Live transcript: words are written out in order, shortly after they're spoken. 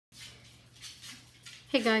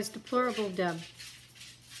Hey guys, Deplorable Deb.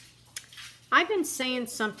 I've been saying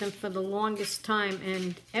something for the longest time,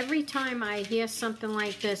 and every time I hear something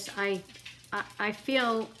like this, I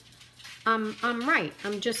feel I'm right.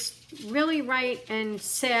 I'm just really right and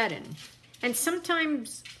saddened. And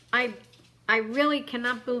sometimes I really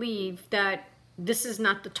cannot believe that this is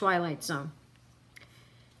not the Twilight Zone.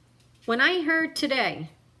 When I heard today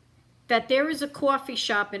that there is a coffee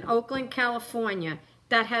shop in Oakland, California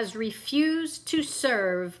that has refused to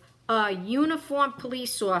serve a uniformed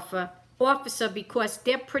police officer because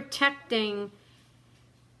they're protecting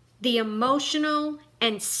the emotional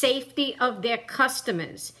and safety of their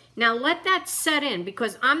customers. Now let that set in,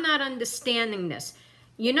 because I'm not understanding this.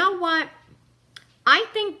 You know what? I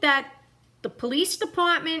think that the police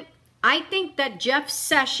department, I think that Jeff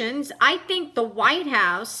Sessions, I think the White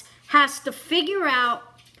House has to figure out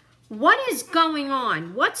what is going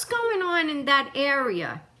on? What's going on in that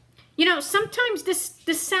area? You know, sometimes this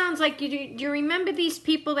sounds like, you remember these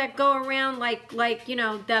people that go around like you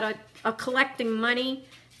know, that are collecting money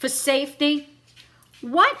for safety?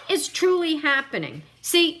 What is truly happening?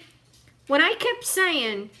 See, when I kept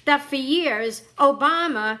saying that for years,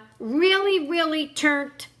 Obama really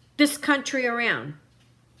turned this country around.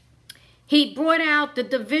 He brought out the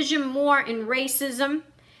division more in racism,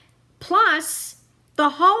 plus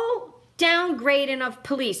the whole downgrading of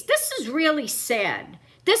police. This is really sad.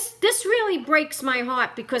 This really breaks my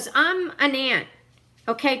heart, because I'm an aunt,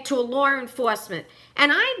 okay, to a law enforcement.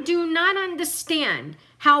 And I do not understand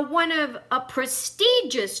how one of a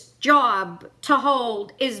prestigious job to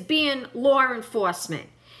hold is being law enforcement.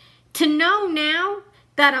 To know now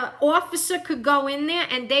that an officer could go in there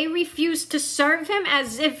and they refuse to serve him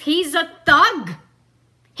as if he's a thug.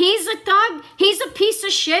 He's a thug. He's a piece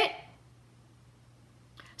of shit.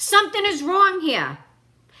 Something is wrong here.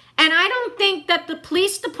 And I don't think that the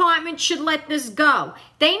police department should let this go.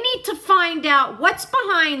 They need to find out what's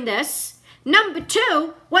behind this. Number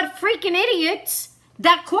two, what freaking idiots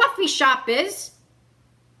that coffee shop is.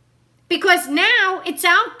 Because now it's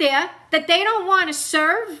out there that they don't want to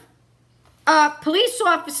serve police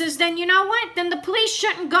officers. Then you know what? Then the police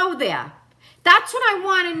shouldn't go there. That's what I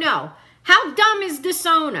want to know. How dumb is this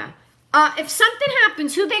owner? If something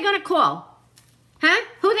happens, who they going to call? Huh?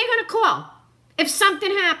 Who are they going to call if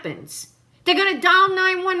something happens? They're going to dial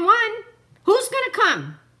 911. Who's going to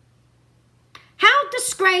come? How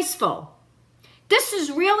disgraceful. This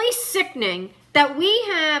is really sickening that we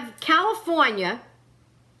have California,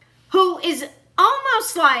 who is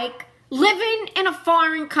almost like living in a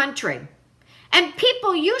foreign country. And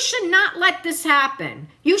people, you should not let this happen.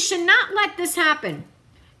 You should not let this happen.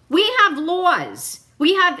 We have laws.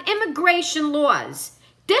 We have immigration laws.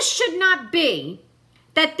 This should not be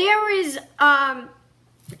that there is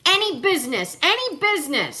any business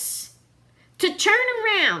to turn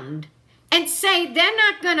around and say they're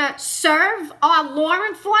not going to serve our law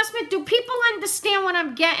enforcement. Do people understand what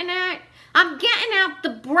I'm getting at? I'm getting out the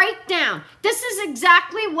breakdown. This is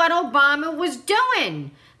exactly what Obama was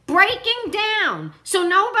doing. Breaking down. So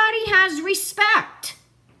nobody has respect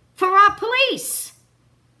for our police.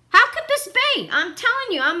 How could this be? I'm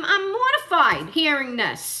telling you, I'm mortified hearing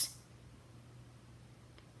this.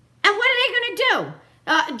 And what are they going to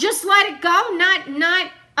do? Just let it go?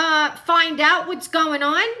 Not find out what's going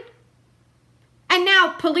on? And now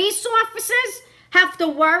police officers have to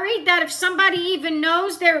worry that if somebody even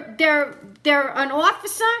knows they're an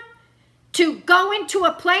officer, to go into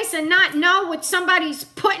a place and not know what somebody's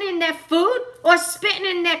putting in their food or spitting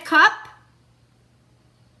in their cup?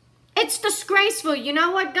 It's disgraceful. You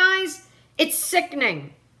know what, guys? It's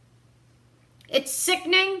sickening. It's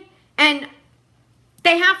sickening, and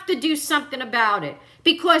they have to do something about it.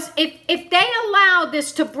 Because if they allow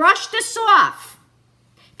this to brush this off,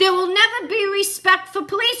 there will never be respect for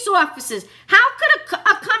police officers. How could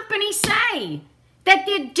a company say that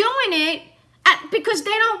they're doing it because they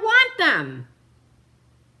don't want them?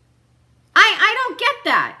 I don't get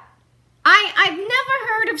that. I've never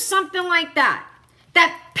heard of something like that.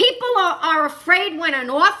 That people are afraid when an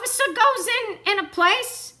officer goes in a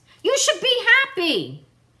place. You should be happy.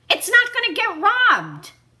 It's not going to get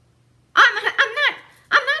robbed. I'm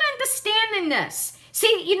not understanding this.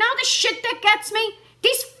 See, you know the shit that gets me?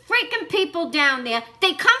 These freaking people down there,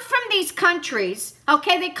 they come from these countries,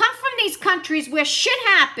 okay? They come from these countries where shit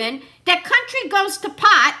happened. Their country goes to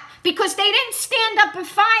pot because they didn't stand up and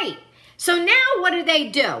fight. So now what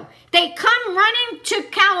do? They come running to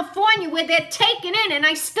California where they're taken in, and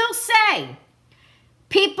I still say,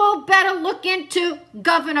 people better look into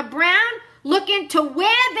Governor Brown, look into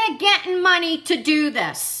where they're getting money to do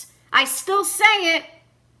this. I still say it.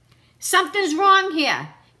 Something's wrong here.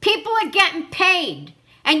 People are getting paid.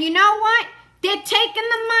 And you know what? They're taking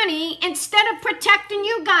the money instead of protecting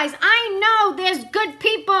you guys. I know there's good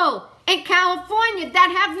people in California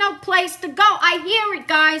that have no place to go. I hear it,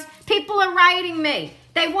 guys. People are writing me.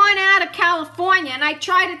 They want out of California, and I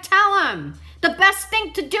try to tell them the best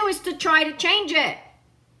thing to do is to try to change it.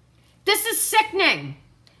 This is sickening.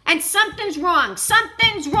 And something's wrong.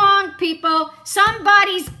 Something's wrong, people.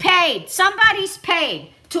 Somebody's paid. Somebody's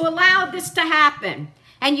paid to allow this to happen.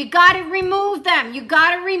 And you got to remove them. You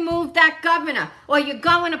got to remove that governor, or you're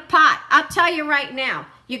going to pot. I'll tell you right now,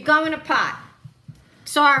 you're going to pot.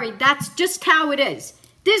 Sorry, that's just how it is.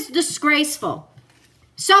 This is disgraceful.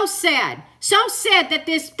 So sad. So sad that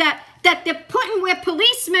that they're putting where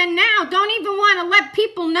policemen now don't even want to let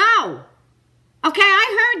people know. Okay,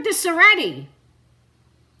 I heard this already.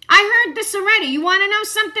 I heard this already. You want to know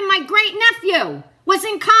something? My great-nephew was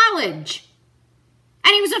in college.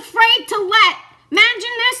 And he was afraid to let,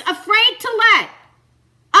 imagine this, afraid to let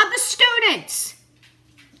other students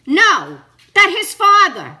know that his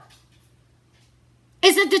father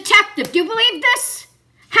is a detective. Do you believe this?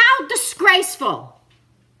 How disgraceful.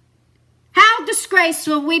 How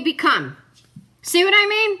disgraceful we become. See what I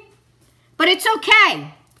mean? But it's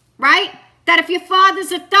okay, right? That if your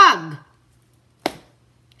father's a thug,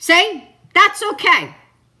 see? That's okay.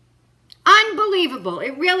 Unbelievable.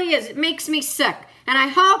 It really is. It makes me sick. And I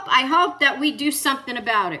hope that we do something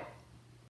about it.